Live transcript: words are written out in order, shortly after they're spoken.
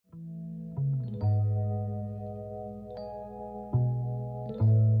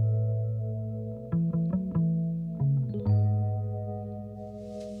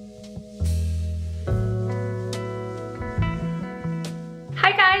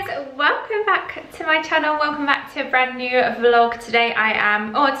guys, welcome back to my channel. Welcome back to a brand new vlog. Today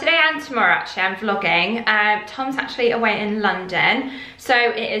today and tomorrow actually I'm vlogging. Tom's actually away in London, so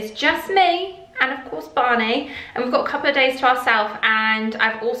it is just me and of course Barney, and we've got a couple of days to ourselves, and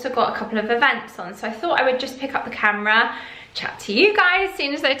I've also got a couple of events on, so I thought I would just pick up the camera, chat to you guys,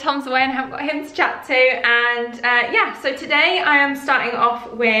 seeing as though Tom's away and I haven't got him to chat to. And yeah, so today I am starting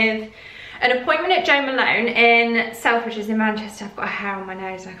off with an appointment at Jo Malone in Selfridges in Manchester. I've got a hair on my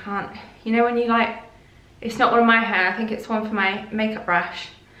nose, I can't, you know when you like, it's not one of my hair, I think it's one for my makeup brush.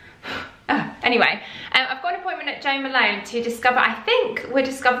 Oh, anyway, I've got an appointment at Jo Malone to discover, I think we're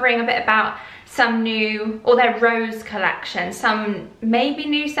discovering a bit about some new, or their rose collection, some maybe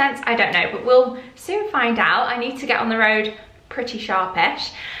new scents, I don't know, but we'll soon find out. I need to get on the road pretty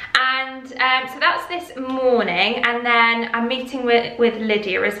sharpish. And so that's this morning, and then I'm meeting with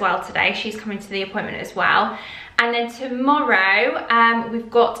Lydia as well today. She's coming to the appointment as well. And then tomorrow we've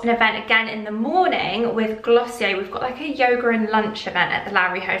got an event again in the morning with Glossier. We've got like a yoga and lunch event at the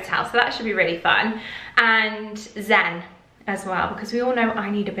Lowry Hotel, so that should be really fun. And Zen as well, because we all know I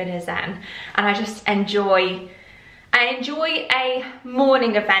need a bit of Zen, and I just enjoy a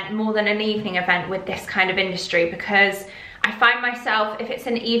morning event more than an evening event with this kind of industry, because I find myself, if it's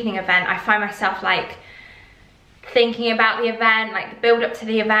an evening event, I find myself like thinking about the event, like the build up to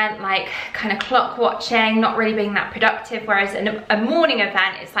the event, like kind of clock watching, not really being that productive. Whereas in a morning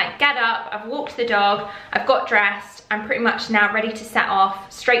event, it's like get up, I've walked the dog, I've got dressed, I'm pretty much now ready to set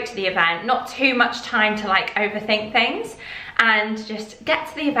off straight to the event. Not too much time to like overthink things, and just get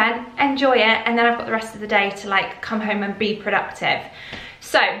to the event, enjoy it, and then I've got the rest of the day to like come home and be productive.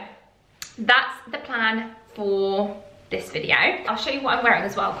 So that's the plan for this video. I'll show you what I'm wearing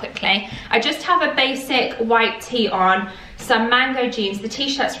as well quickly. I just have a basic white tee on, some mango jeans, the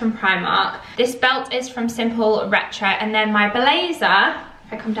t-shirt's from Primark, this belt is from Simple Retro, and then my blazer,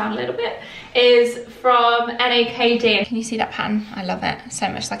 if I come down a little bit, is from NAKD. Can you see that pattern? I love it so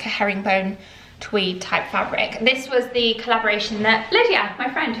much, like a herringbone tweed type fabric. This was the collaboration that Lydia, my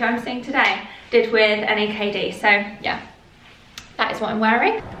friend who I'm seeing today, did with NAKD. So yeah, that is what I'm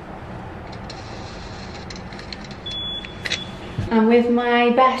wearing. And with my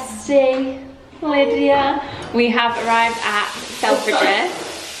bestie, Lydia, we have arrived at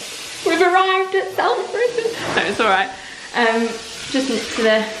Selfridges. We've arrived at Selfridges. No, it's all right. Just nipped to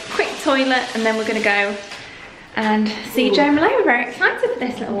the quick toilet, and then we're gonna go and see Jo Malone. We're very excited for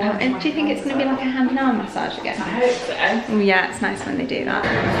this little pattern. Do you think it's gonna be like a hand and arm massage again? I hope so. Yeah, it's nice when they do that.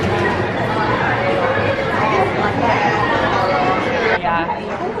 Yeah,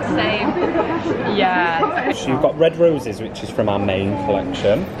 same. Yeah. So you've got red roses, which is from our main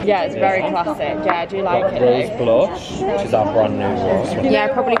collection. Yeah, it's very classic. Yeah, I do like it. Rose blush, which is our brand new one. Yeah, I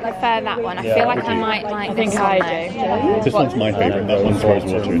probably prefer that one. I feel like I might like this one though. This one's my favourite. That one's rose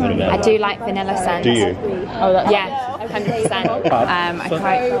water and vanilla. I do like vanilla scent. Do you? Oh, that's yeah, 100%. I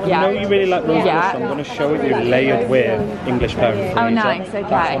quite, yeah. You know you really like rose blush, so I'm going to show it you layered with English pear. Oh, nice, okay.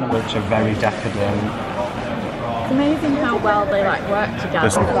 That's one of which are very decadent. It's amazing how well they like work together.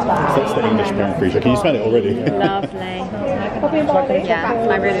 That's the English brown freezer. Can you smell it already? Lovely. Yeah,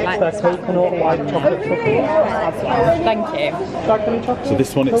 I really like this one. Coconut white chocolate Thank you. So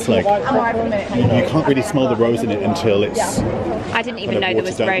this one, it's like, you can't really smell the rose in it until it's... I didn't even know there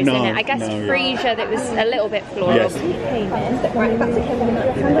was rose in it. I guess freesia, that was a little bit floral. Yes.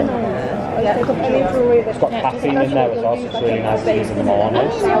 It's got caffeine in there as well, so it's really nice to use in the morning.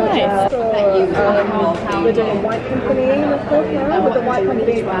 We're doing a white company, of course, now, with the white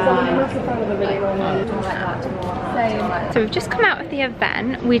company. So we've just come out of the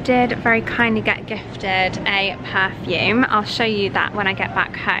event. We did very kindly get gifted a perfume. I'll show you that when I get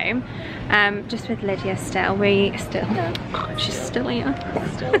back home. Just with Lydia still. She's still here.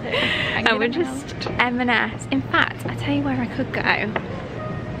 And we're just M&S. In fact, I tell you where I could go.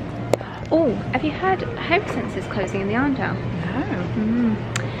 Oh, have you heard Home Sense is closing in the Arndale? No.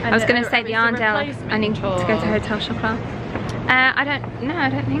 I was going to say the Arndale, I need to go to Hotel Chocolat. I don't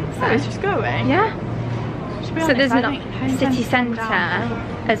think so. Oh, it's just going? Yeah. So there's not city centre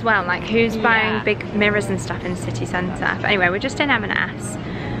as well, like who's buying big mirrors and stuff in city centre? But anyway, we're just in M&S.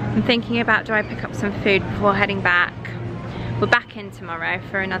 I'm thinking about, do I pick up some food before heading back? We're back in tomorrow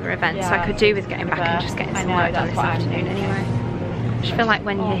for another event, so I could do with getting back and just getting some work done this afternoon anyway. I just feel like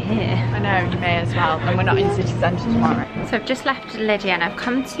when you're here. I know, you may as well, and we're not in city centre tomorrow. So I've just left Lydia and I've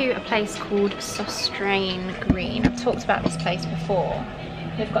come to a place called Sostrain Green. I've talked about this place before.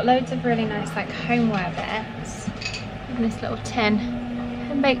 They've got loads of really nice like homeware bits. And this little tin,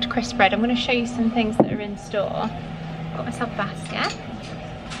 hand-baked crisp bread. I'm going to show you some things that are in store. Got myself a basket.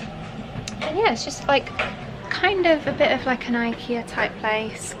 And yeah, it's just like kind of a bit of like an IKEA type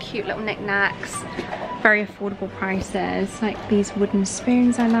place. Cute little knickknacks, very affordable prices. Like these wooden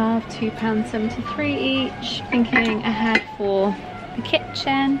spoons I love, £2.73 each. Thinking ahead for the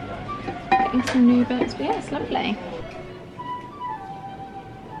kitchen, getting some new bits, but yeah, it's lovely.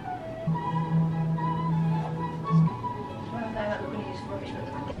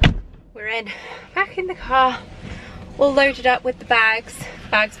 We're in, back in the car, all loaded up with the bags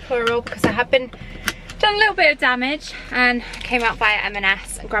plural, because I have been done a little bit of damage and came out via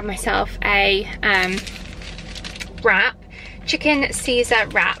M&S and grabbed myself a wrap, chicken Caesar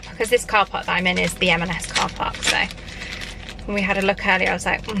wrap, because this car park that I'm in is the M&S car park. So when we had a look earlier, I was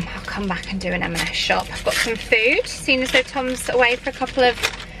like, I'll come back and do an M&S shop. I've got some food, seeing as though Tom's away for a couple of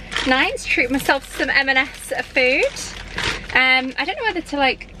nights, treat myself to some M&S food. I don't know whether to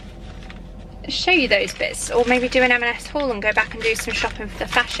like show you those bits or maybe do an M&S haul and go back and do some shopping for the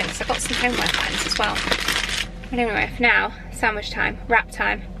fashion, because I've got some homework items as well. But anyway, for now, sandwich time, wrap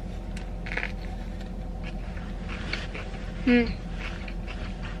time.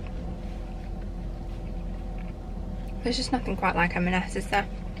 There's just nothing quite like M&S, is there?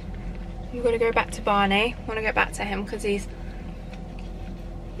 You've got to go back to Barney. I want to go back to him because he's...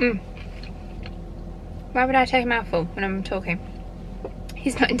 Why would I take him out for when I'm talking?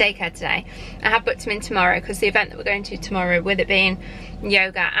 He's not in daycare today. I have booked him in tomorrow because the event that we're going to tomorrow, with it being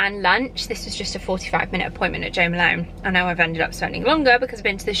yoga and lunch, this was just a 45-minute appointment at Jo Malone. I know I've ended up spending longer because I've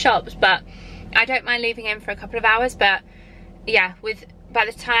been to the shops, but I don't mind leaving him for a couple of hours. But yeah, by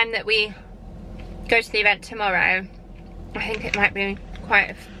the time that we go to the event tomorrow, I think it might be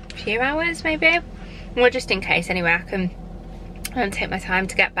quite a few hours maybe. Well, just in case anyway, I can take my time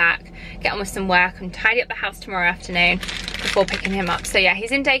to get back, get on with some work and tidy up the house tomorrow afternoon before picking him up. So yeah,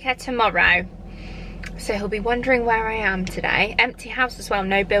 he's in daycare tomorrow, so he'll be wondering where I am today. Empty house as well,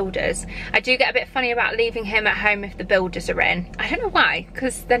 no builders. I do get a bit funny about leaving him at home if the builders are in. I don't know why,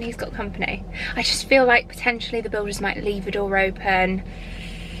 because then he's got company. I just feel like potentially the builders might leave a door open.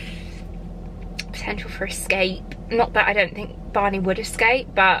 Potential for escape. Not that I don't think Barney would escape,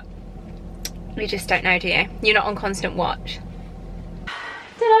 but you just don't know, do you? You're not on constant watch.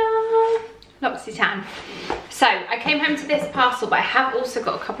 Lopsy tan. So I came home to this parcel, but I have also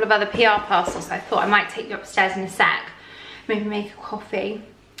got a couple of other PR parcels. I thought I might take you upstairs in a sec, maybe make a coffee,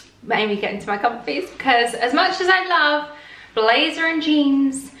 maybe get into my comfies, because as much as I love blazer and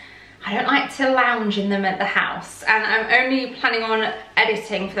jeans, I don't like to lounge in them at the house, and I'm only planning on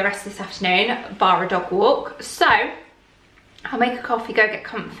editing for the rest of this afternoon, bar a dog walk. So I'll make a coffee, go get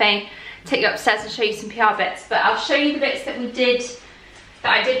comfy, take you upstairs and show you some PR bits, but I'll show you the bits that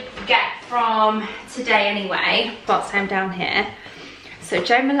I did get from today anyway, whilst I'm down here. So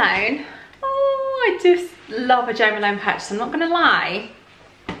Jo Malone, oh, I just love a Jo Malone purchase, I'm not gonna lie.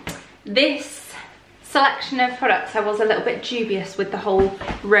 This selection of products, I was a little bit dubious with the whole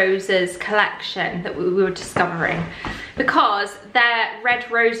roses collection that we were discovering, because their Red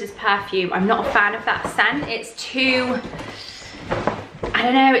Roses perfume, I'm not a fan of that scent. It's too, I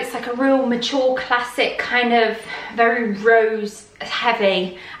don't know, it's like a real mature classic kind of very rose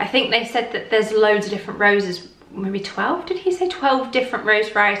heavy. I think they said that there's loads of different roses, maybe 12, did he say 12 different rose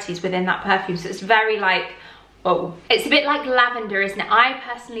varieties within that perfume? So it's very like, oh, it's a bit like lavender, isn't it? I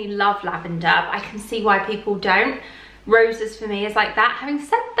personally love lavender, but I can see why people don't. Roses for me is like that. Having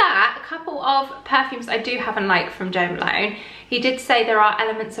said that, a couple of perfumes I do have and like from Jo Malone, he did say there are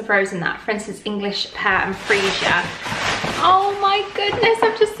elements of rose in that. For instance, English Pear and Freya. Oh my goodness,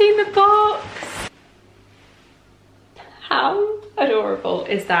 I've just seen the box. How adorable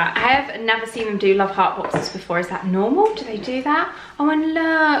is that? I have never seen them do love heart boxes before. Is that normal? Do they do that? Oh, and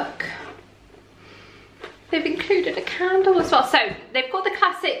look. They've included a candle as well. So they've got the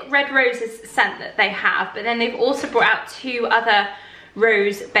classic Red Roses scent that they have, but then they've also brought out two other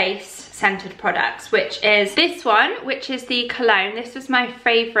rose-based scented products, which is this one, which is the cologne. This was my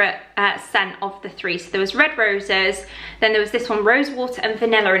favorite scent of the three. So there was Red Roses, then there was this one, Rose Water and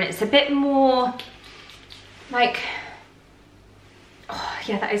Vanilla, and it's a bit more like, oh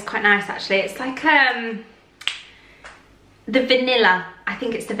yeah, that is quite nice actually. It's like the vanilla. I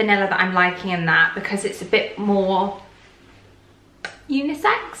think it's the vanilla that I'm liking in that, because it's a bit more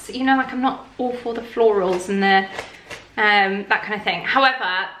unisex, you know, like I'm not all for the florals and the that kind of thing.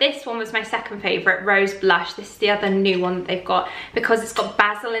 However, this one was my second favorite, Rose Blush. This is the other new one that they've got, because it's got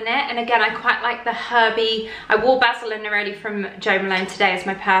basil in it, and again, I quite like the herby. I wore Basil and Neroli from Jo Malone today as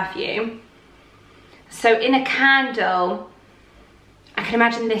my perfume. So in a candle, I can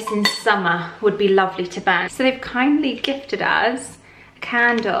imagine this in summer would be lovely to burn. So they've kindly gifted us a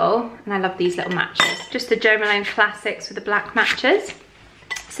candle, and I love these little matches. Just the Jo Malone classics with the black matches.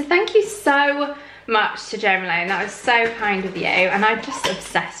 So thank you so much to Jo Malone. That was so kind of you. And I'm just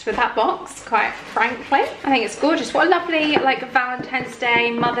obsessed with that box, quite frankly. I think it's gorgeous. What a lovely, like, Valentine's Day,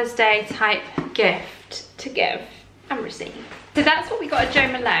 Mother's Day type gift to give and receive. So that's what we got at Jo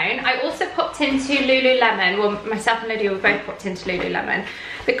Malone. I also popped into Lululemon. Well, myself and Lydia, we both popped into Lululemon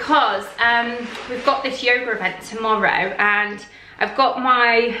because we've got this yoga event tomorrow, and I've got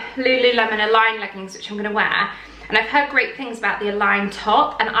my Lululemon Align leggings, which I'm gonna wear. And I've heard great things about the Align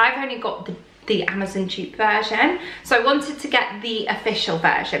top, and I've only got the Amazon dupe version. So I wanted to get the official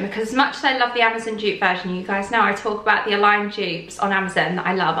version because as much as I love the Amazon dupe version, you guys know I talk about the Align dupes on Amazon that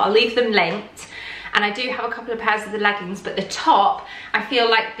I love. I'll leave them linked. And I do have a couple of pairs of the leggings, but the top, I feel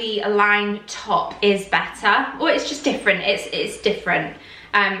like the Align top is better. Or it's just different, it's different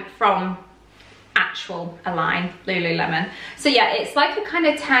from actual Align Lululemon. So yeah, it's like a kind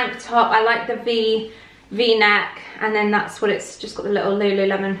of tank top. I like the V-neck, and then that's what it's just got the little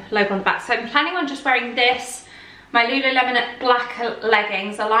Lululemon logo on the back. So I'm planning on just wearing this, my Lululemon black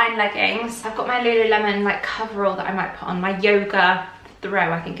leggings, Align leggings. I've got my Lululemon like coverall that I might put on, my yoga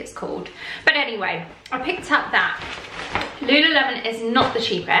throw, I think it's called. But anyway, I picked up that. Lululemon is not the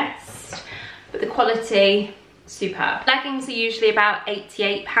cheapest, but the quality, superb. Leggings are usually about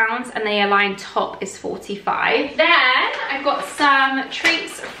 £88 and the Align top is £45. Then I've got some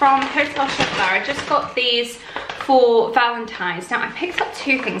treats from Hotel Chocolat. I just got these for Valentine's. Now I picked up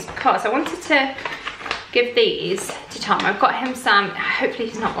two things because I wanted to give these to Tom. I've got him some, hopefully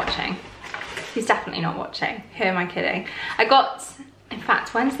he's not watching. He's definitely not watching. Who am I kidding? I got, in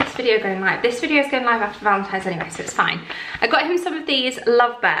fact, when's this video going live? This video is going live after Valentine's anyway, so it's fine. I got him some of these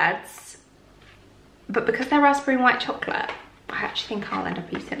Lovebirds, but because they're raspberry and white chocolate, I actually think I'll end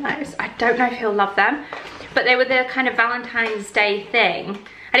up eating those. I don't know if he'll love them, but they were the kind of Valentine's Day thing.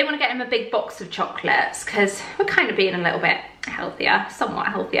 I didn't want to get him a big box of chocolates because we're kind of being a little bit healthier, somewhat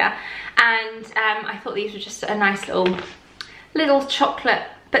healthier. And I thought these were just a nice little chocolate.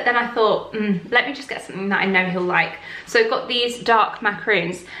 But then I thought, let me just get something that I know he'll like. So I've got these dark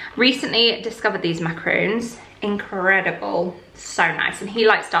macaroons. Recently discovered these macaroons. Incredible, so nice. And he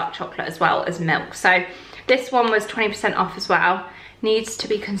likes dark chocolate as well as milk. So this one was 20% off as well. Needs to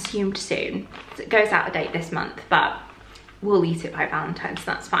be consumed soon. It goes out of date this month, but we'll eat it by Valentine's,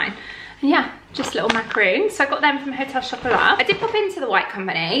 so that's fine. And yeah, just little macaroons. So I got them from Hotel Chocolat. I did pop into the White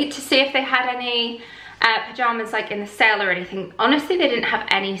Company to see if they had any pajamas like in the sale or anything. Honestly, they didn't have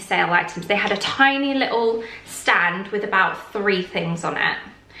any sale items. They had a tiny little stand with about 3 things on it,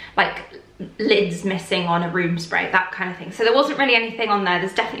 like lids missing on a room spray, that kind of thing. So there wasn't really anything on there.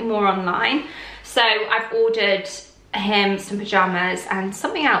 There's definitely more online. So I've ordered him some pajamas and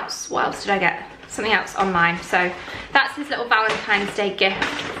something else. What else did I get? Something else online. So that's his little Valentine's Day gift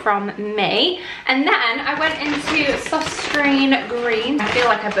from me. And then I went into Soft-Screen Green. I feel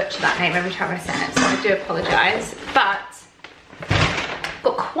like I butcher that name every time I say it, so I do apologise. But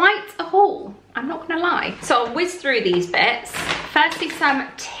got quite a haul, I'm not gonna lie. So I'll whiz through these bits. Firstly, some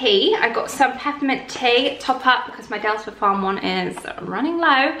tea. I got some peppermint tea, top up because my Delta Farm one is running low.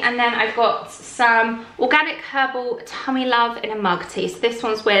 And then I've got some organic herbal tummy love in a mug tea. So this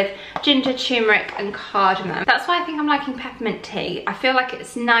one's with ginger, turmeric and cardamom. That's why I think I'm liking peppermint tea. I feel like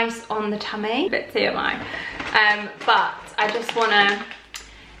it's nice on the tummy. A bit TMI. But I just wanna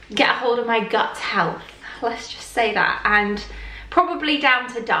get a hold of my gut health. Let's just say that. And probably down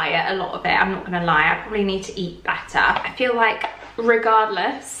to diet, a lot of it, I'm not gonna lie. I probably need to eat better. I feel like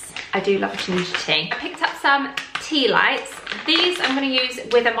regardless, I do love ginger tea. I picked up some tea lights. These I'm gonna use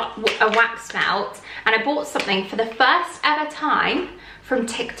with a wax melt, and I bought something for the first ever time from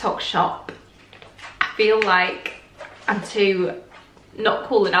TikTok Shop. I feel like I'm too not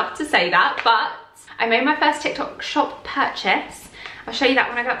cool enough to say that, but I made my first TikTok Shop purchase. I'll show you that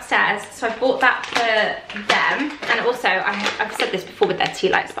when I go upstairs. So I bought that for them. And also, I've said this before with their tea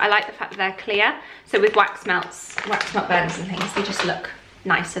lights, but I like the fact that they're clear. So with wax melt burners and things, they just look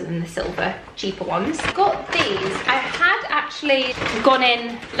nicer than the silver, cheaper ones. Got these. I had actually gone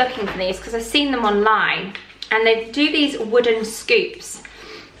in looking for these because I've seen them online. And they do these wooden scoops.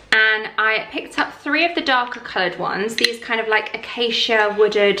 And I picked up 3 of the darker coloured ones. These kind of like acacia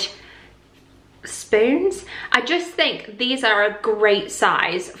wooded spoons. I just think these are a great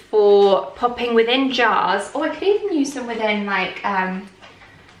size for popping within jars. Oh, I could even use them within like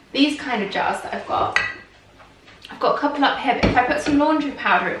these kind of jars that I've got. I've got a couple up here, but if I put some laundry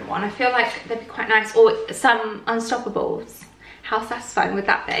powder in one, I feel like they'd be quite nice. Or some Unstoppables. How satisfying would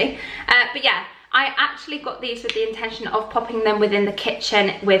that be? But yeah, I actually got these with the intention of popping them within the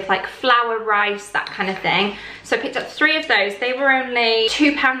kitchen with like flour, rice, that kind of thing. So I picked up 3 of those. They were only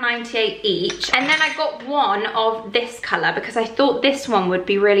 £2.98 each. And then I got one of this colour because I thought this one would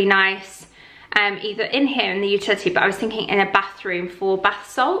be really nice either in here in the utility, but I was thinking in a bathroom for bath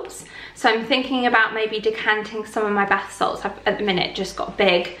salts. So I'm thinking about maybe decanting some of my bath salts. I've at the minute just got a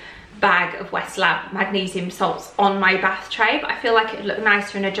big bag of Westlab magnesium salts on my bath tray, but I feel like it would look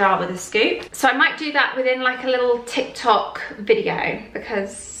nicer in a jar with a scoop. So I might do that within like a little TikTok video,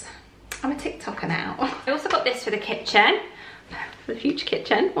 because I'm a TikToker now. I also got this for the kitchen, for the future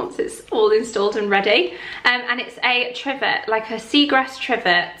kitchen, once it's all installed and ready. And it's a trivet, like a seagrass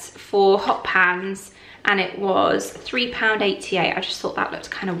trivet for hot pans, and it was £3.88. I just thought that looked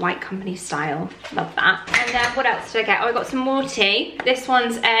kind of White Company style. Love that. And then what else did I get? Oh, I got some more tea. This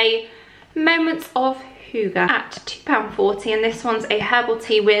one's a Moments of Hygge at £2.40, and this one's a herbal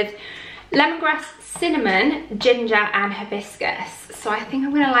tea with lemongrass, cinnamon, ginger and hibiscus. So I think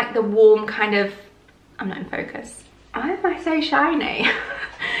I'm gonna like the warm kind of, I'm not in focus. Why am I so shiny?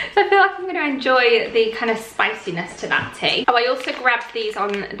 So I feel like I'm going to enjoy the kind of spiciness to that tea. Oh, I also grabbed these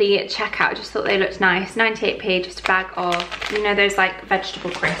on the checkout. I just thought they looked nice. 98p, just a bag of, you know, those like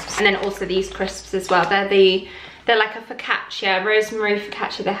vegetable crisps. And then also these crisps as well. They're like a focaccia, rosemary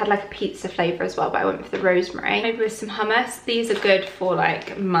focaccia. They had like a pizza flavour as well, but I went for the rosemary. Maybe with some hummus. These are good for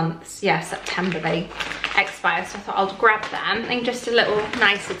like months. Yeah, September they expire, so I thought I'll grab them. I think just a little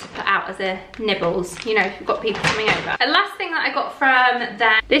nicer to put out as a nibbles, you know, if you've got people coming over. The last thing that I got from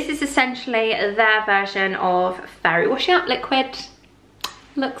them, this is essentially their version of fairy washing up liquid.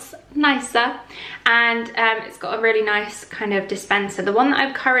 Looks nicer, and it's got a really nice kind of dispenser. The one that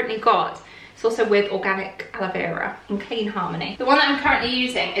I've currently got, it's also with organic aloe vera and Clean Harmony. The one that I'm currently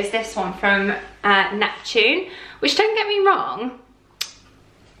using is this one from Neptune, which, don't get me wrong,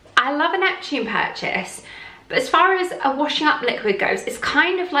 I love a Neptune purchase, but as far as a washing up liquid goes, it's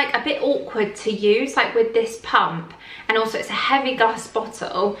kind of like a bit awkward to use, like with this pump, and also it's a heavy glass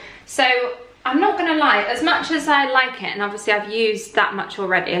bottle. So I'm not gonna lie, as much as I like it, and obviously I've used that much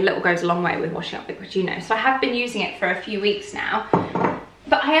already, a little goes a long way with washing up liquid, you know, so I have been using it for a few weeks now,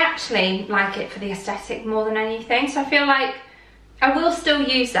 but I actually like it for the aesthetic more than anything. So I feel like I will still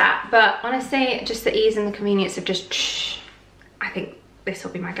use that, but honestly, just the ease and the convenience of just, I think this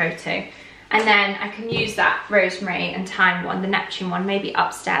will be my go-to. And then I can use that rosemary and thyme one, the Neptune one, maybe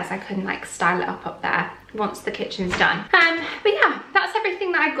upstairs. I can like style it up there once the kitchen's done. But yeah, that's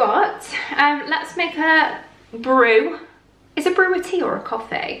everything that I got. Let's make a brew. Is a brew a tea or a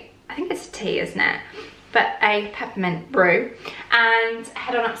coffee? I think it's a tea, isn't it? But a peppermint brew, and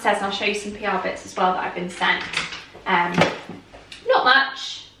head on upstairs and I'll show you some PR bits as well that I've been sent. Not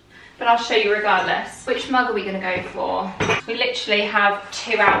much, but I'll show you regardless. Which mug are we gonna go for? We literally have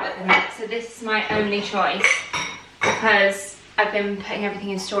 2 out at the minute, so this is my only choice because I've been putting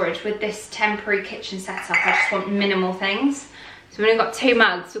everything in storage. With this temporary kitchen setup, I just want minimal things. So we've only got 2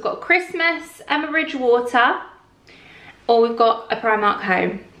 mugs. We've got Christmas Emma Ridge Water, or we've got a Primark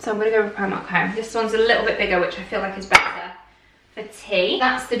Home. So I'm gonna go with Primark Home. This one's a little bit bigger, which I feel like is better for tea.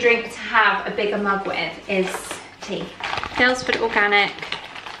 That's the drink to have a bigger mug with, is tea. Hillsford Organic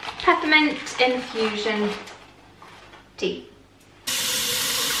Peppermint Infusion Tea.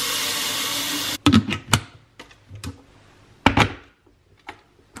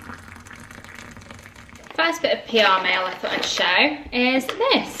 First bit of PR mail I thought I'd show is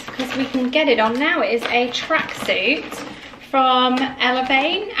this, because we can get it on now. It is a tracksuit from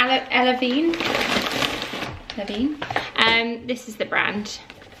Elevine. This is the brand.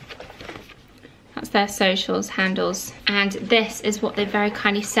 That's their socials handles, and this is what they very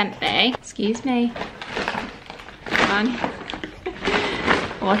kindly sent me. Excuse me. Come on.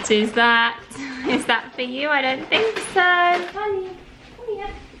 What is that? Is that for you? I don't think so. Honey. Oh yeah.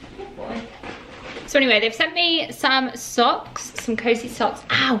 Good boy. So anyway, they've sent me some socks, some cozy socks.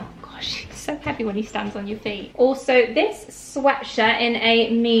 Ow, gosh, it's so heavy when he stands on your feet. Also, this sweatshirt in a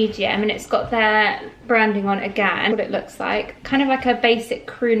medium, and it's got their branding on again. What it looks like, kind of like a basic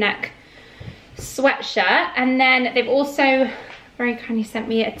crew neck sweatshirt. And then they've also very kindly sent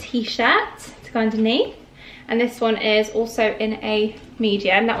me a t-shirt to go underneath. And this one is also in a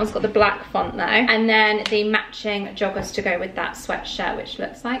medium. That one's got the black font though. And then the matching joggers to go with that sweatshirt, which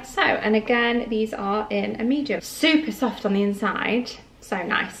looks like so. And again, these are in a medium. Super soft on the inside, so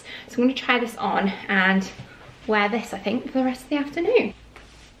nice. So I'm gonna try this on and wear this, I think, for the rest of the afternoon.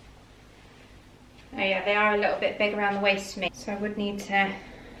 Oh yeah, they are a little bit big around the waist for me, so I would need to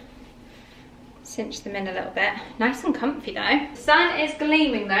cinch them in a little bit. Nice and comfy though. The sun is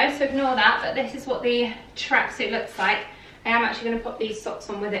gleaming though, so ignore that, but this is what the tracksuit looks like. I am actually going to put these socks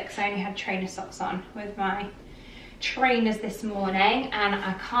on with it because I only had trainer socks on with my trainers this morning, and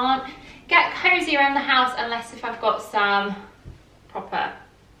I can't get cozy around the house unless if I've got some proper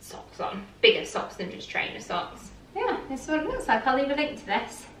socks on. Bigger socks than just trainer socks. Yeah, this is what it looks like. I'll leave a link to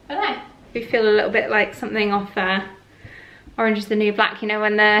this below. We feel a little bit like something off Orange is the New Black, you know,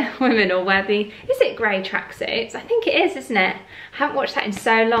 when the women all wear the, is it grey tracksuits? I think it is, isn't it? I haven't watched that in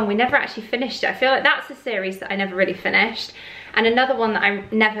so long. We never actually finished it. I feel like that's a series that I never really finished. And another one that I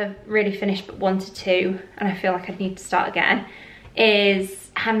never really finished but wanted to, and I feel like I need to start again, is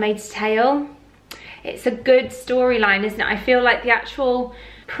Handmaid's Tale. It's a good storyline, isn't it? I feel like the actual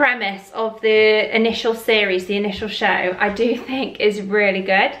premise of the initial series, the initial show, I do think is really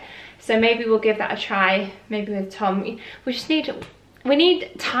good. So maybe we'll give that a try, maybe with Tom. We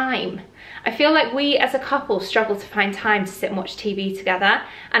need time. I feel like we as a couple struggle to find time to sit and watch TV together.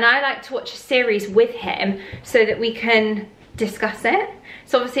 And I like to watch a series with him so that we can discuss it.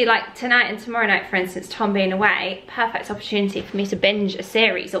 So obviously like tonight and tomorrow night, for instance, Tom being away, perfect opportunity for me to binge a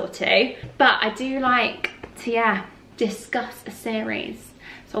series or two. But I do like to, yeah, discuss a series.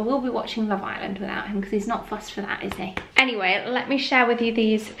 So I will be watching Love Island without him because he's not fussed for that, is he? Anyway, let me share with you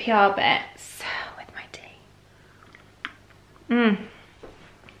these PR bits with my tea.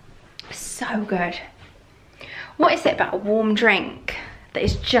 So good. What is it about a warm drink that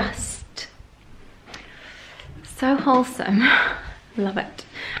is just so wholesome? Love it.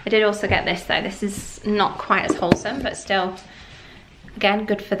 I did also get this though. This is not quite as wholesome, but still, again,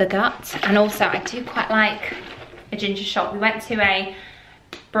 good for the gut. And also I do quite like a ginger shot. We went to a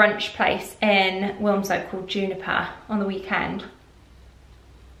brunch place in Wilmslow called Juniper on the weekend.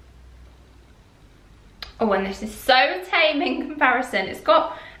 Oh, and this is so tame in comparison. It's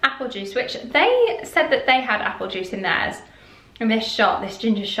got apple juice, which they said that they had apple juice in theirs. And this shot, this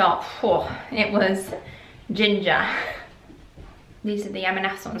ginger shot, oh, it was ginger. These are the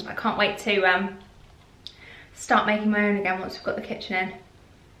M&S ones, but I can't wait to start making my own again once we've got the kitchen in.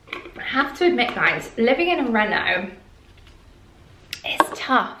 I have to admit, guys, living in a reno, it's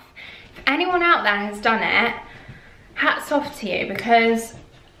tough. If anyone out there has done it, hats off to you, because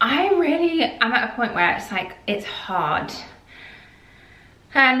I'm at a point where it's like, it's hard.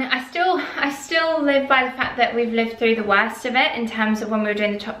 And I still live by the fact that we've lived through the worst of it in terms of when we were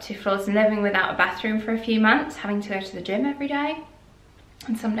doing the top 2 floors and living without a bathroom for a few months, having to go to the gym every day.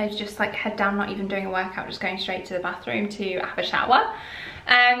 And some days just like head down, not even doing a workout, just going straight to the bathroom to have a shower.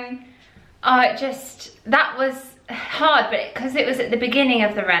 That was hard, but because it was at the beginning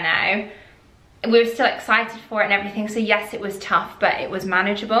of the reno, we were still excited for it and everything, so yes, it was tough, but it was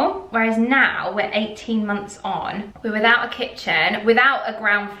manageable. Whereas now, we're 18 months on, we're without a kitchen, without a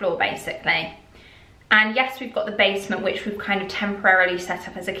ground floor basically. And yes, we've got the basement, which we've kind of temporarily set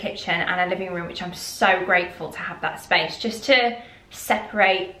up as a kitchen, and a living room, which I'm so grateful to have that space, just to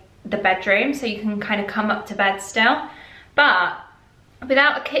separate the bedroom so you can kind of come up to bed still. But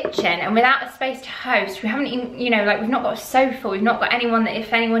without a kitchen and without a space to host, we haven't even, you know, like we've not got a sofa, we've not got anyone that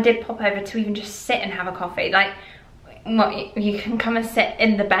if anyone did pop over to even just sit and have a coffee, like, what, you can come and sit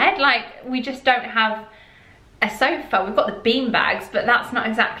in the bed? Like, we just don't have a sofa. We've got the bean bags, but that's not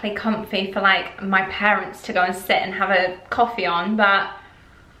exactly comfy for like my parents to go and sit and have a coffee on, but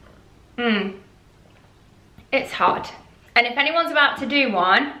it's hard. And if anyone's about to do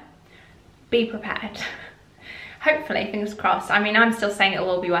one, be prepared. Hopefully, fingers crossed. I mean, I'm still saying it'll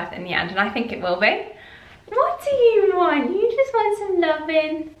all be worth it in the end, and I think it will be. What do you want? You just want some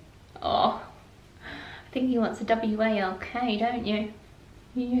loving. Oh, I think he wants a WALK, don't you?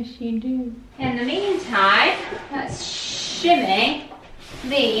 Yes, you do. In the meantime, let's shimmy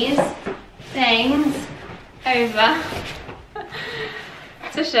these things over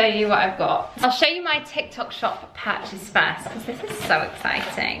to show you what I've got. I'll show you my TikTok shop purchase first, because this is so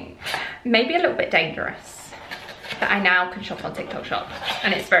exciting. Maybe a little bit dangerous, that I now can shop on TikTok shop,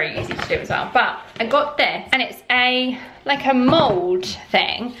 and it's very easy to do as well. But I got this, and it's like a mold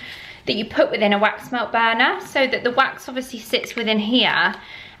thing that you put within a wax melt burner, so that the wax obviously sits within here,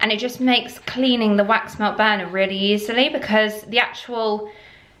 and it just makes cleaning the wax melt burner really easily, because the actual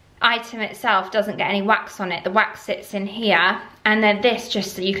item itself doesn't get any wax on it. The wax sits in here, and then this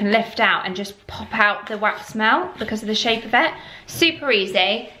just so you can lift out and just pop out the wax melt because of the shape of it. Super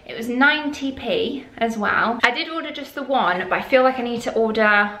easy. It was 90p as well. I did order just the one, but I feel like I need to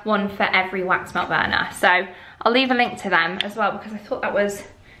order one for every wax melt burner, so I'll leave a link to them as well, because I thought that was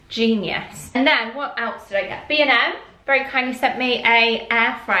genius. And then what else did I get? B&M very kindly sent me a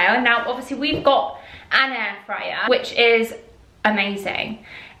air fryer. Now obviously we've got an air fryer, which is amazing.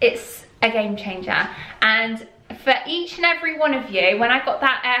 It's a game changer, and for each and every one of you, when I got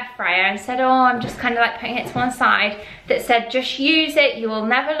that air fryer and said, oh, I'm just kind of like putting it to one side, that said just use it, you will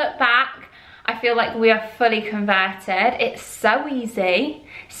never look back, I feel like we are fully converted. It's so easy,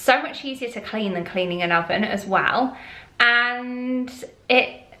 so much easier to clean than cleaning an oven as well, and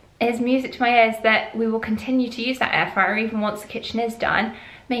it is music to my ears that we will continue to use that air fryer even once the kitchen is done.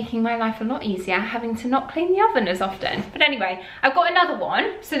 making my life a lot easier, having to not clean the oven as often. But anyway, I've got another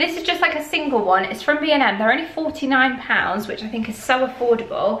one. So this is just like a single one. It's from B&M. They're only £49, which I think is so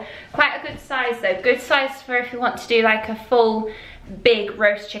affordable. Quite a good size though. Good size for if you want to do like a full big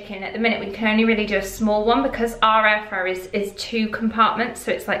roast chicken. At the minute we can only really do a small one because our air fryer is 2 compartments,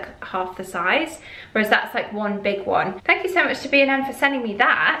 so it's like half the size, whereas that's like one big one. Thank you so much to B&M for sending me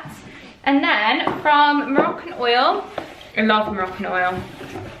that. And then from Moroccan Oil, I love Moroccan Oil.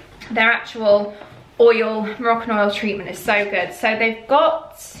 Their actual oil, Moroccan Oil treatment is so good. So they've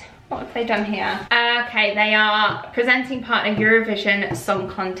got, what have they done here? Okay, they are presenting partner Eurovision Song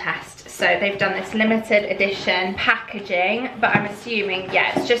Contest. So they've done this limited edition packaging, but I'm assuming,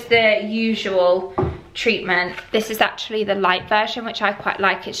 yeah, it's just the usual treatment. This is actually the light version, which I quite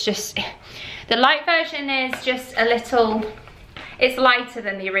like. It's just, the light version is just a little, it's lighter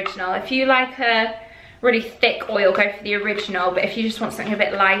than the original. If you like a really thick oil, go for the original, but if you just want something a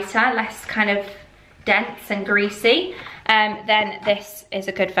bit lighter, less kind of dense and greasy, then this is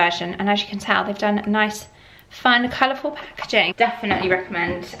a good version. And as you can tell, they've done a nice, fun, colourful packaging. Definitely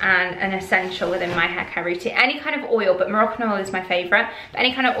recommend, and an essential within my hair care routine. Any kind of oil, but Moroccan oil is my favourite. But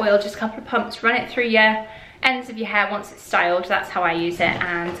any kind of oil, just a couple of pumps, run it through your ends of your hair once it's styled. That's how I use it,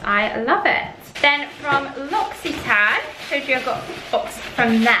 and I love it. Then from L'Occitane, showed you I got a box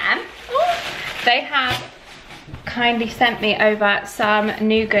from them. They have kindly sent me over some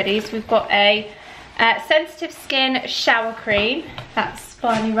new goodies. We've got a sensitive skin shower cream. That's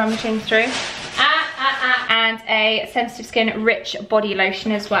finally rummaging through. And a sensitive skin rich body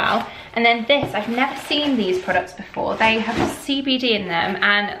lotion as well. And then this, I've never seen these products before. They have CBD in them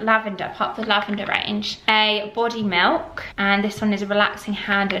and lavender, part of the lavender range. A body milk, and this one is a relaxing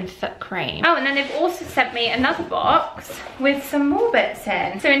hand and foot cream. Oh, and then they've also sent me another box with some more bits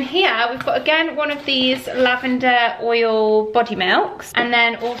in. So in here, we've got again one of these lavender oil body milks, and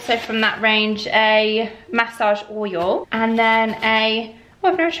then also from that range a massage oil, and then a, oh,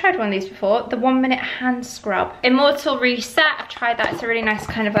 I've never tried one of these before, the 1 minute hand scrub. Immortal Reset, I've tried that. It's a really nice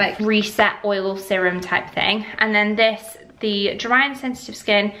kind of like reset oil serum type thing. And then this, the Dry and Sensitive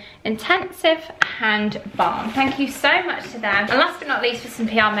Skin Intensive Hand Balm. Thank you so much to them. And last but not least, for some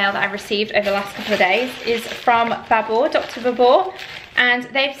PR mail that I received over the last couple of days, is from Babor, Dr. Babor. And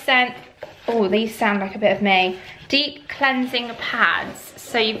they've sent, oh, these sound like a bit of me, deep cleansing pads.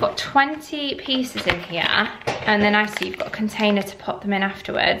 So you've got 20 pieces in here, and then I see you've got a container to pop them in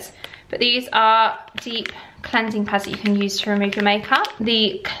afterwards. But these are deep cleansing pads that you can use to remove your makeup.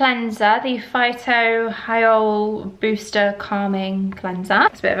 The cleanser, the Phyto-Hyol Booster Calming Cleanser.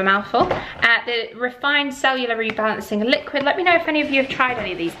 It's a bit of a mouthful. The Refined Cellular Rebalancing Liquid. Let me know if any of you have tried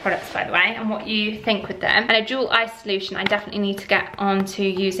any of these products, by the way, and what you think with them. And a dual eye solution. I definitely need to get on to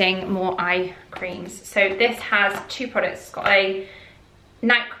using more eye creams. So this has 2 products. It's got a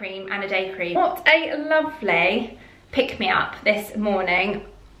night cream and a day cream. What a lovely pick-me-up this morning.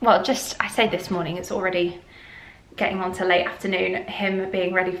 Well, just, I say this morning, it's already getting on to late afternoon, him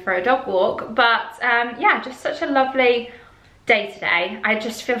being ready for a dog walk. But yeah, just such a lovely day today. I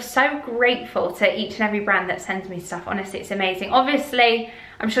just feel so grateful to each and every brand that sends me stuff. Honestly, it's amazing. Obviously,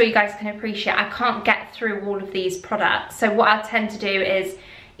 I'm sure you guys can appreciate, I can't get through all of these products. So what I tend to do is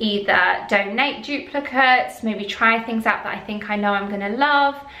either donate duplicates, maybe try things out that I think I know I'm gonna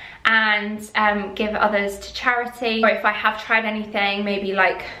love, and give others to charity. Or if I have tried anything, maybe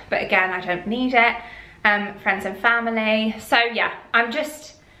like, but again, I don't need it, friends and family. So yeah, I'm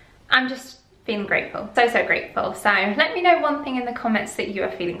just feeling grateful, so grateful. So let me know one thing in the comments that you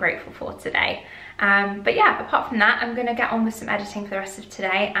are feeling grateful for today. But yeah, apart from that, I'm gonna get on with some editing for the rest of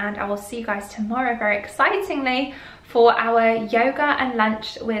today, and I will see you guys tomorrow, very excitingly, for our yoga and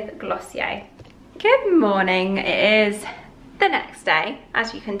lunch with Glossier. Good morning, it is the next day,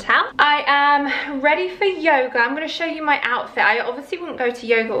 as you can tell. I am ready for yoga. I'm going to show you my outfit. I obviously wouldn't go to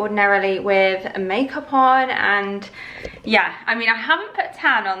yoga ordinarily with makeup on, and yeah, I mean, I haven't put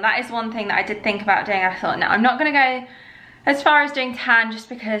tan on. That is one thing that I did think about doing. I thought, no, I'm not going to go as far as doing tan, just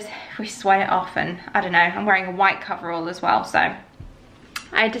because we sweat it off, and I don't know, I'm wearing a white coverall as well, so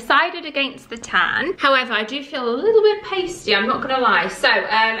I decided against the tan. However, I do feel a little bit pasty, I'm not gonna lie. So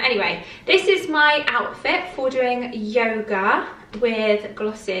anyway, this is my outfit for doing yoga with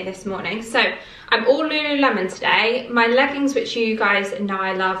Glossier this morning. So I'm all Lululemon today. My leggings, which you guys know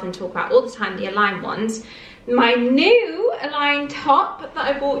I love and talk about all the time, the Align ones. My new Align top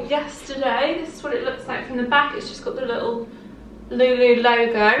that I bought yesterday. This is what it looks like from the back. It's just got the little Lulu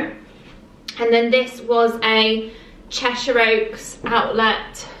logo. And then this was a Cheshire Oaks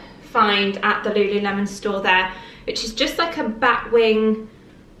outlet find at the Lululemon store there, which is just like a batwing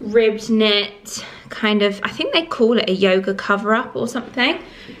ribbed knit kind of, I think they call it a yoga cover up or something,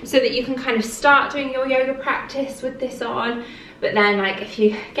 so that you can kind of start doing your yoga practice with this on. But then like if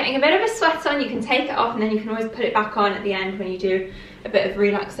you're getting a bit of a sweat on, you can take it off, and then you can always put it back on at the end when you do a bit of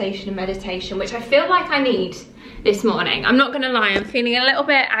relaxation and meditation, which I feel like I need this morning. I'm not gonna lie, I'm feeling a little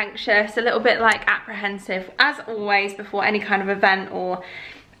bit anxious, a little bit like apprehensive, as always before any kind of event or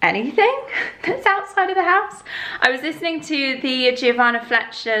anything that's outside of the house. I was listening to the Giovanna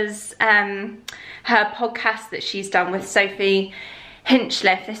Fletcher's her podcast that she's done with Sophie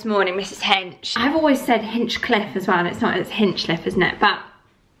Hinchliffe this morning, Mrs. Hinch. I've always said Hinchcliffe as well, and it's not, it's Hinchliffe, isn't it? But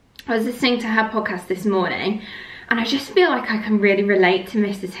I was listening to her podcast this morning, and I just feel like I can really relate to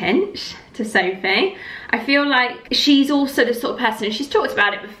Mrs. Hinch, to Sophie. I feel like she's also the sort of person, and she's talked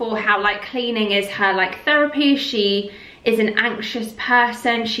about it before, how like cleaning is her like therapy. She is an anxious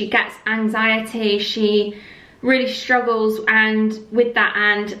person, she gets anxiety, she really struggles and with that,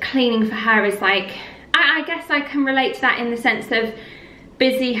 and cleaning for her is like, I guess I can relate to that in the sense of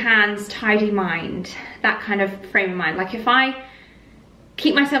busy hands, tidy mind, that kind of frame of mind. Like if I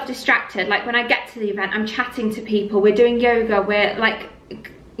keep myself distracted, like when I get to the event, I'm chatting to people, we're doing yoga, we're like,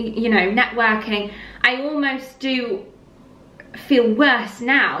 you know, networking, I almost do feel worse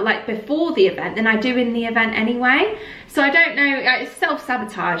now, like before the event, than I do in the event anyway. So I don't know, it's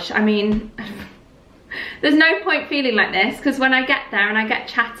self-sabotage. I mean, there's no point feeling like this, because when I get there and I get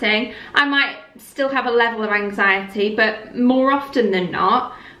chatting, I might still have a level of anxiety, but more often than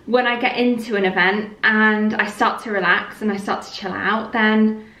not, when I get into an event and I start to relax and I start to chill out,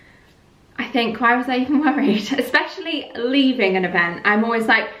 then I think, why was I even worried? Especially leaving an event, I'm always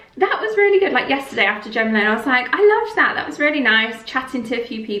like, that was really good. Like yesterday after Gemini, I was like, I loved that, that was really nice, chatting to a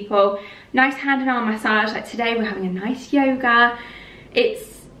few people, nice hand and arm massage. Like today we're having a nice yoga.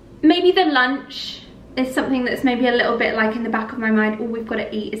 It's maybe the lunch is something that's maybe a little bit like in the back of my mind, oh, we've got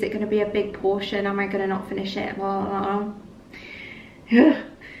to eat, is it going to be a big portion, am I going to not finish it, blah, blah, blah.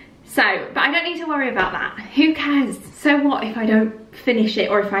 So, but I don't need to worry about that. Who cares? So what if I don't finish it,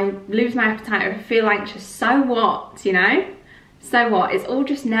 or if I lose my appetite, or if I feel anxious? So what, you know? So what? It's all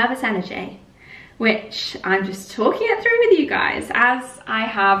just nervous energy, which I'm just talking it through with you guys, as I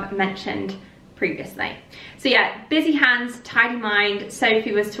have mentioned previously. So yeah, busy hands, tidy mind.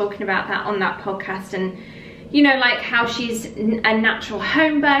 Sophie was talking about that on that podcast, and you know, like how she's a natural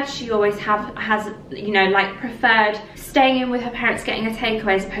home bird. She always has, you know, like preferred staying in with her parents, getting a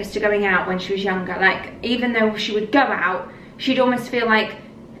takeaway as opposed to going out when she was younger. Like even though she would go out, she'd almost feel like,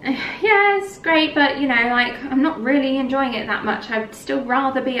 yeah, it's great, but you know, like I'm not really enjoying it that much. I'd still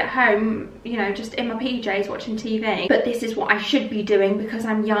rather be at home, you know, just in my PJs watching TV. But this is what I should be doing because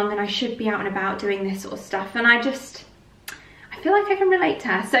I'm young and I should be out and about doing this sort of stuff. And I feel like I can relate to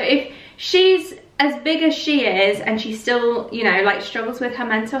her. So if she's as big as she is and she still, you know, like struggles with her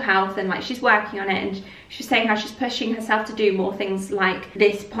mental health and like she's working on it, and she's saying how she's pushing herself to do more things like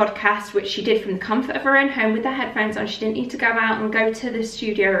this podcast, which she did from the comfort of her own home with her headphones on. She didn't need to go out and go to the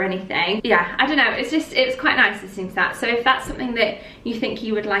studio or anything. Yeah, I don't know, it's just, it was quite nice listening to that. So if that's something that you think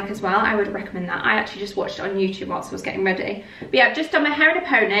you would like as well, I would recommend that. I actually just watched it on YouTube whilst I was getting ready. But yeah, I've just done my hair in a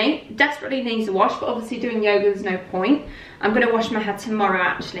pony, desperately needs a wash, but obviously doing yoga there's no point. I'm gonna wash my hair tomorrow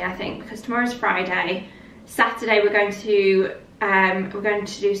actually, I think, because tomorrow's Friday. Saturday we're going to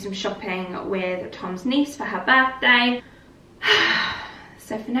do some shopping with Tom's niece for her birthday.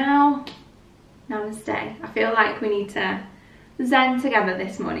 So for now, namaste. I feel like we need to zen together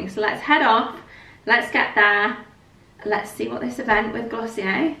this morning. So let's head off, let's get there, let's see what this event with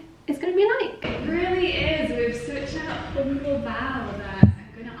Glossier is going to be like. It really is. We've such a humble bow that I'm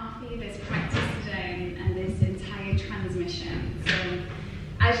going to offer you this practice today and this entire transmission. So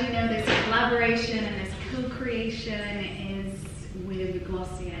as you know, this collaboration and this co-creation is with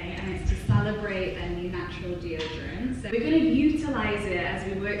Glossier, and it's to celebrate their new natural deodorant. So we're going to utilize it as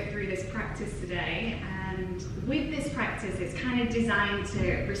we work through this practice today, and with this practice it's kind of designed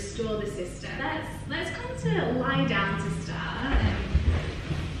to restore the system. Let's come to lie down to start, and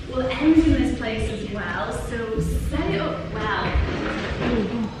we'll end in this place as well, so set it up well.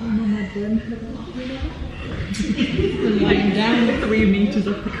 Lying down 3 meters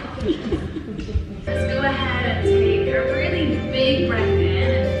off the couch. Let's go ahead and take a really big breath in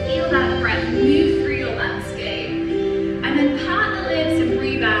and feel that breath move through your landscape. And then part the lips and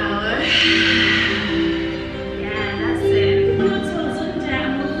breathe out. Yeah, that's it. Pull your toes under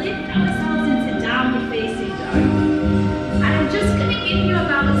and we'll lift ourselves into downward facing dog. And I'm just going to give you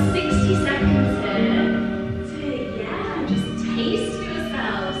about 60 seconds here to, yeah, just taste for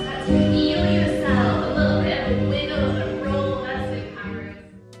yourselves. Let's feel yourself. A little bit of a wiggle and roll. That's it, Paris.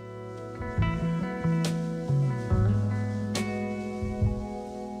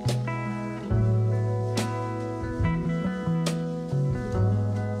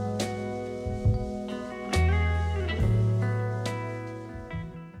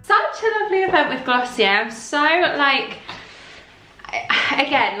 event with Glossier. I'm so like,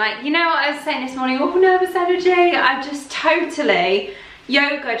 again, like, you know what I was saying this morning, all nervous energy. I just totally,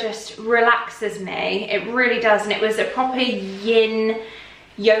 yoga just relaxes me. It really does. And it was a proper yin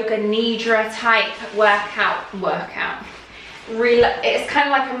yoga nidra type workout. It's kind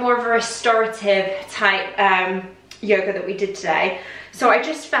of like a more of a restorative type yoga that we did today. So I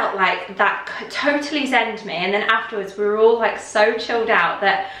just felt like that totally zened me. And then afterwards we were all like so chilled out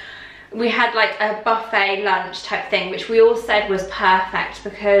that we had like a buffet lunch type thing, which we all said was perfect,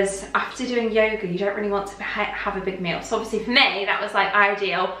 because after doing yoga you don't really want to have a big meal. So obviously for me that was like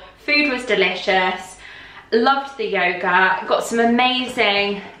ideal. Food was delicious, loved the yoga, got some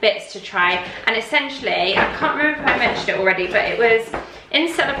amazing bits to try. And essentially, I can't remember if I mentioned it already, but it was in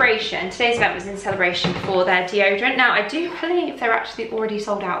celebration, today's event was in celebration for their deodorant. Now I do believe they're actually already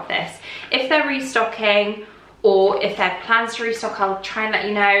sold out of this. If they're restocking, or if they have plans to restock, I'll try and let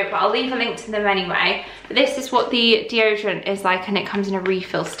you know, but I'll leave a link to them anyway. But this is what the deodorant is like, and it comes in a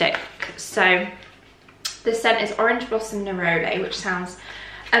refill stick. So the scent is Orange Blossom Neroli, which sounds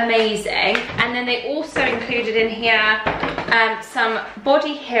amazing. And then they also included in here some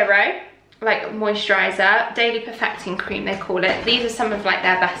Body Hero, like moisturizer, Daily Perfecting Cream they call it. These are some of like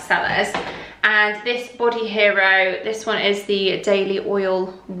their best sellers. And this Body Hero, this one is the Daily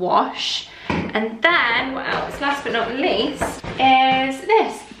Oil Wash. And then, what else? Last but not least is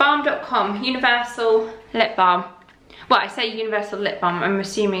this, balm.com, Universal Lip Balm. Well, I say Universal Lip Balm, I'm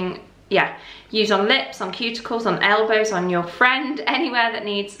assuming, yeah, use on lips, on cuticles, on elbows, on your friend, anywhere that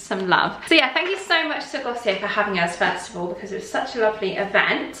needs some love. So yeah, thank you so much to Glossier for having us, first of all, because it was such a lovely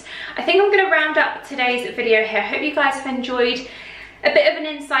event. I think I'm going to round up today's video here. I hope you guys have enjoyed a bit of an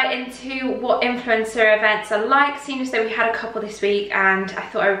insight into what influencer events are like, seeing as though we had a couple this week and I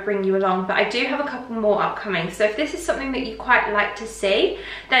thought I would bring you along, but I do have a couple more upcoming. So if this is something that you quite like to see,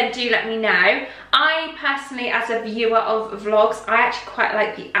 then do let me know. I personally, as a viewer of vlogs, I actually quite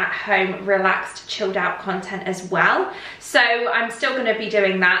like the at-home, relaxed, chilled out content as well. So I'm still going to be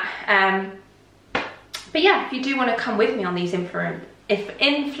doing that. But yeah, if you do want to come with me on these influencer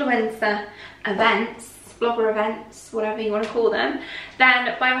events, blogger events, whatever you want to call them,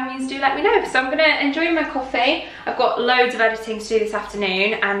 then by all means do let me know. So I'm going to enjoy my coffee. I've got loads of editing to do this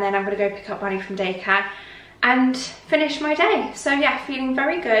afternoon, and then I'm going to go pick up Bunny from daycare and finish my day. So yeah, feeling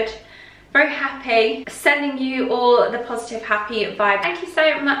very good, very happy, sending you all the positive, happy vibe. Thank you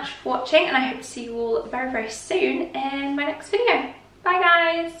so much for watching, and I hope to see you all very, very soon in my next video. Bye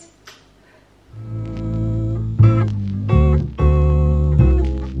guys.